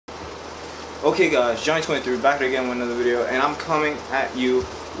Okay guys, Jonny23 back again with another video, and I'm coming at you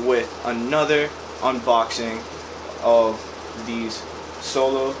with another unboxing of these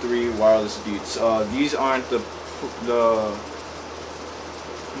Solo 3 wireless Beats. These aren't the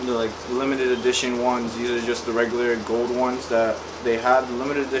like limited edition ones. These are just the regular gold ones that they had. The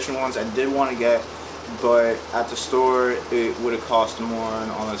limited edition ones I did want to get, but at the store it would have cost more and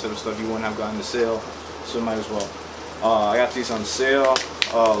all that sort of stuff. You wouldn't have gotten the sale, so might as well. I got these on sale,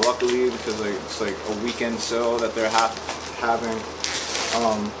 luckily, because it's like a weekend sale that they're having.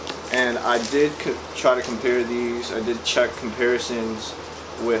 And I did try to compare these. I did check comparisons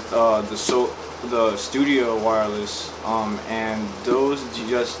with the Studio wireless, and those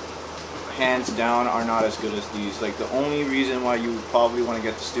just hands down are not as good as these. Like, the only reason why you probably want to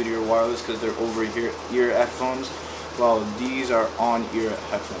get the Studio wireless because they're over ear headphones, while these are on ear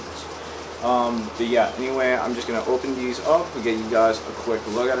headphones. But yeah, anyway, I'm just gonna open these up and get you guys a quick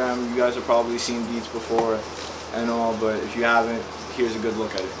look at them. You guys have probably seen Beats before and all, but if you haven't, here's a good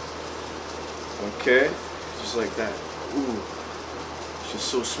look at it. Okay, just like that. Ooh, it's just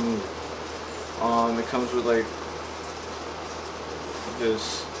so smooth. It comes with like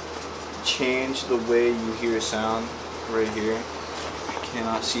this change the way you hear sound right here.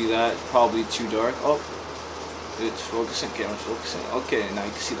 Cannot see that, probably too dark. Oh, it's focusing, camera's focusing. Okay, now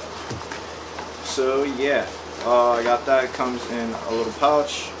you can see that. So yeah, I got that. It comes in a little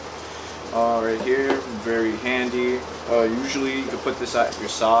pouch right here, very handy. Usually you can put this at your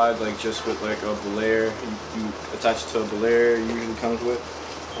side, like just with like a belayer. You attach it to a belayer, it usually comes with,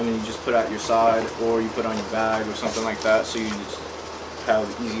 and then you just put it at your side, or you put it on your bag or something like that, so you just have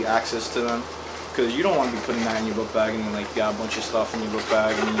easy access to them. Because you don't want to be putting that in your book bag and then like got a bunch of stuff in your book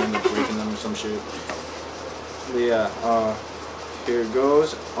bag and you end up breaking them or some shit. But yeah, here it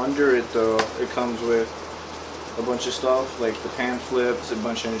goes. Under it though, it comes with a bunch of stuff like the pamphlets, a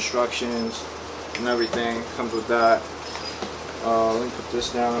bunch of instructions and everything. Comes with that. Let me put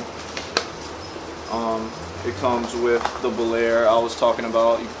this down. It comes with the belayer I was talking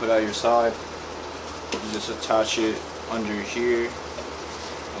about. You can put it at your side. You just attach it under here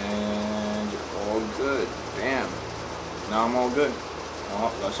and you're all good. Bam. Now I'm all good.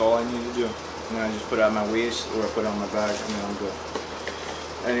 Well, that's all I need to do. And then I just put it at my waist or I put it on my bag and then I'm good.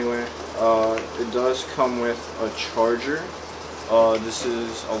 Anyway, it does come with a charger. This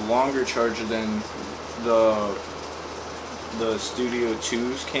is a longer charger than the Studio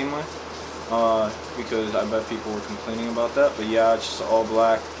 2s came with, because I bet people were complaining about that. But yeah, it's just all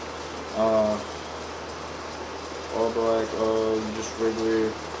black. Just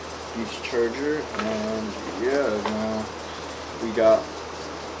regular Beats charger. And yeah, now we got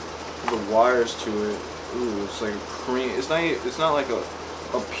the wires to it. Ooh, it's like a cream. It's not like a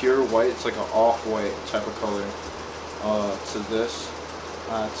pure white. It's like an off-white type of color to this,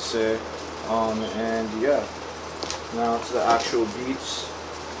 I have to say. And yeah, now to the actual Beats.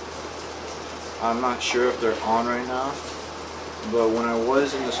 I'm not sure if they're on right now, but when I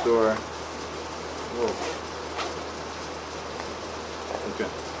was in the store, whoa. Okay.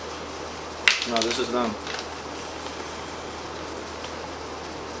 No, this is them.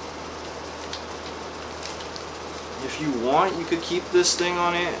 If you want, you could keep this thing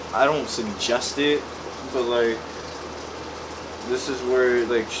on it. I don't suggest it, but like, this is where it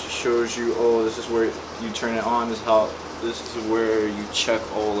like shows you, oh, this is where you turn it on. This is where you check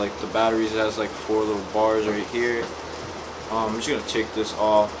all like the batteries. It has like 4 little bars right here. I'm just gonna take this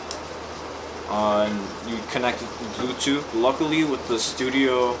off. And you connect it to Bluetooth. Luckily with the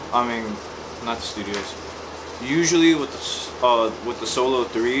Studio, not the Studios. Usually with the Solo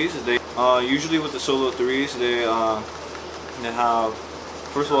 3s, they have,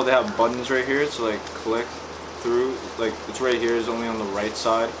 first of all, they have buttons right here to like click through. Like, it's right here, is only on the right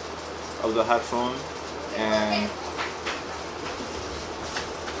side of the headphone. And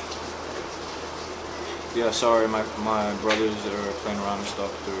yeah, sorry, my brothers are playing around and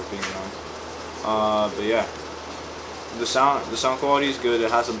stuff. They're being annoying. But yeah, the sound quality is good. It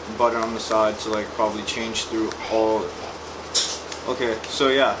has a button on the side to like probably change through all. Okay, so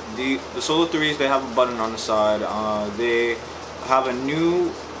yeah, the Solo 3s, they have a button on the side. They have a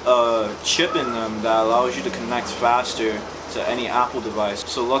new chip in them that allows you to connect faster to any Apple device.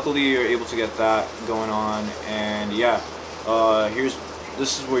 So luckily you're able to get that going on. And yeah,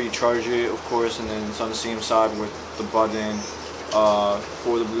 this is where you charge it, of course, and then it's on the same side with the button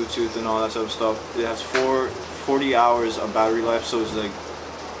for the Bluetooth and all that sort of stuff. It has 40 hours of battery life, so it's like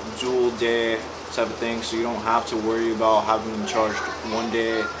dual day type of thing, so you don't have to worry about having them charged one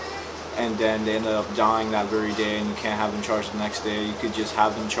day and then they ended up dying that very day and you can't have them charged the next day. You could just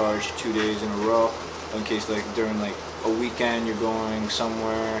have them charged 2 days in a row in case like during like a weekend, you're going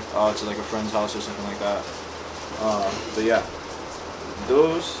somewhere to like a friend's house or something like that. But yeah,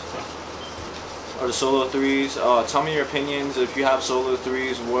 those are the solo threes. Tell me your opinions. If you have solo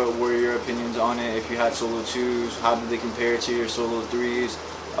threes, what were your opinions on it? If you had solo twos, how did they compare to your solo threes?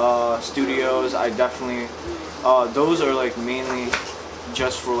 Studios, I definitely, those are like mainly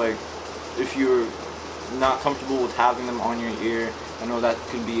just for like if you're not comfortable with having them on your ear. I know that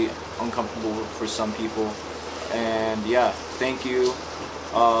could be uncomfortable for some people. And yeah, thank you.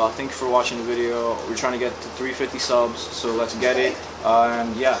 Thank you for watching the video. We're trying to get to 350 subs, so let's get it.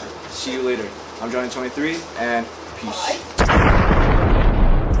 And yeah, see you later. I'm Jonny 23, and peace.